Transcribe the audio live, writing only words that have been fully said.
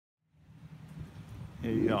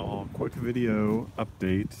Hey y'all, quick video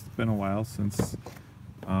update. It's been a while since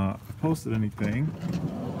I've posted anything.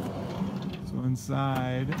 So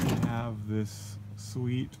inside we have this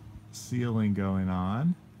sweet ceiling going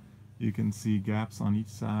on. You can see gaps on each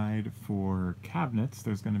side for cabinets.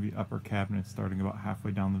 There's going to be upper cabinets starting about halfway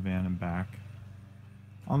down the van and back.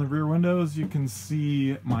 On the rear windows you can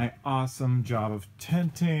see my awesome job of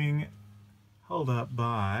tinting held up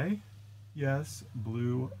by, yes,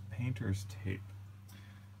 blue painter's tape.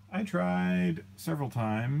 I tried several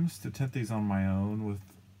times to tint these on my own with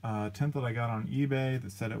tint that I got on eBay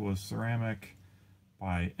that said it was ceramic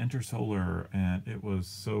by Intersolar, and it was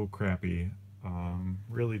so crappy.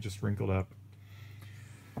 Really just wrinkled up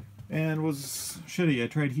and was shitty. I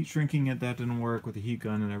tried heat shrinking it, that didn't work with the heat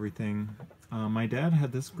gun and everything. My dad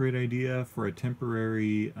had this great idea for a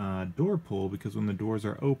temporary door pull, because when the doors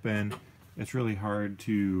are open it's really hard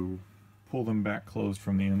to pull them back closed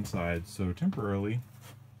from the inside. So temporarily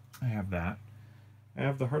I have that. I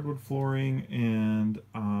have the hardwood flooring and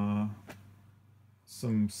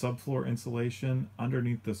some subfloor insulation.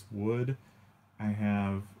 Underneath this wood I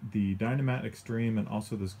have the Dynamat Extreme and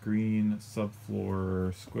also this green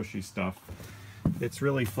subfloor squishy stuff. It's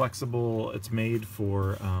really flexible. It's made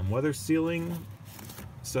for weather sealing.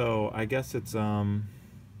 So I guess it's what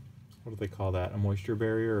do they call that? A moisture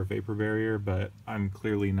barrier or vapor barrier, but I'm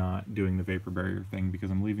clearly not doing the vapor barrier thing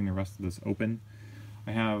because I'm leaving the rest of this open.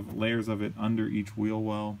 I have layers of it under each wheel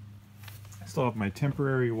well. I still have my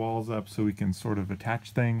temporary walls up so we can sort of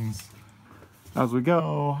attach things as we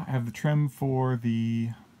go. I have the trim for the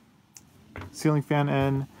ceiling fan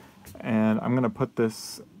end, and I'm going to put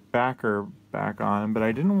this backer back on, but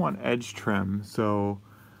I didn't want edge trim, so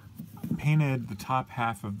I painted the top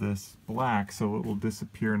half of this black so it will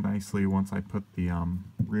disappear nicely once I put the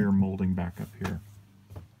rear molding back up here.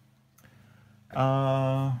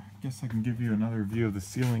 Guess I can give you another view of the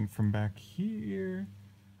ceiling from back here.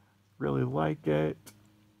 Really like it.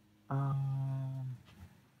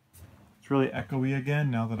 It's really echoey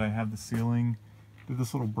again now that I have the ceiling. Did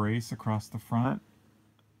this little brace across the front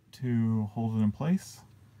to hold it in place.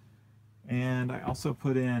 And I also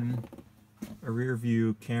put in a rear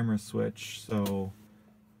view camera switch, so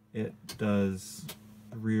it does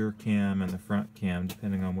the rear cam and the front cam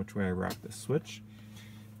depending on which way I rock the switch.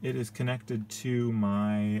 It is connected to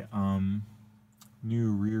my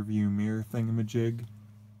new rear view mirror thingamajig.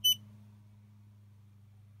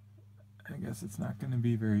 I guess it's not going to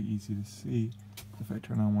be very easy to see. If I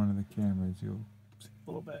turn on one of the cameras, you'll see a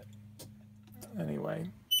little bit. Anyway,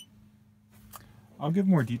 I'll give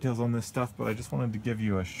more details on this stuff, but I just wanted to give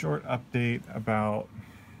you a short update about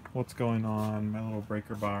what's going on, my little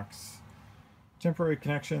breaker box. Temporary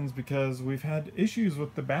connections because we've had issues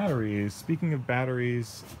with the batteries. Speaking of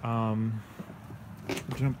batteries, jump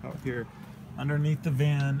out here. Underneath the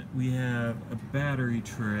van we have a battery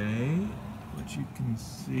tray, which you can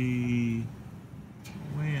see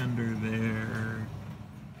way under there.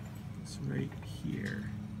 It's right here.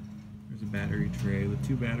 There's a battery tray with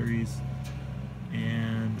 2 batteries,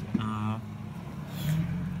 and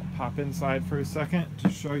pop inside for a second to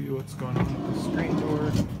show you what's going on with the screen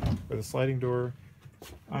door, or the sliding door.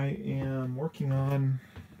 I am working on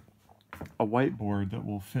a whiteboard that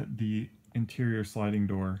will fit the interior sliding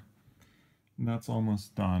door. And that's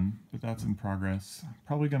almost done, but that's in progress.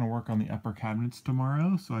 Probably going to work on the upper cabinets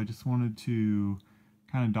tomorrow, so I just wanted to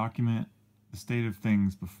kind of document the state of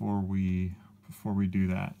things before we do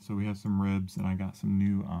that. So we have some ribs, and I got some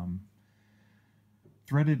new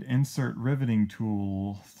threaded insert riveting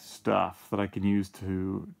tool stuff that I can use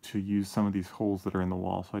to use some of these holes that are in the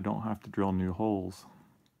wall, so I don't have to drill new holes.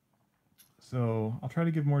 So I'll try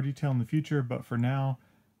to give more detail in the future, but for now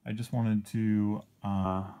I just wanted to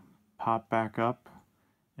pop back up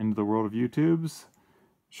into the world of YouTubes,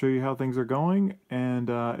 show you how things are going, and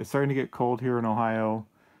it's starting to get cold here in Ohio.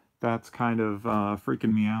 That's kind of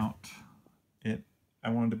freaking me out. I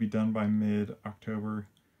wanted to be done by mid-October,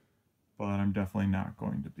 but I'm definitely not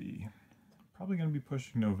going to be. Probably going to be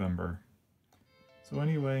pushing November. So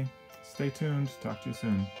anyway, stay tuned. Talk to you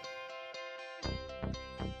soon.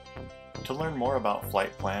 To learn more about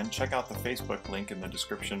Flight Plan, check out the Facebook link in the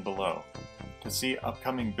description below. To see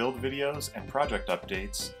upcoming build videos and project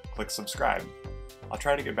updates, click subscribe. I'll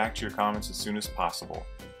try to get back to your comments as soon as possible.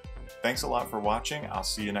 Thanks a lot for watching. I'll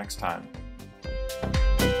see you next time.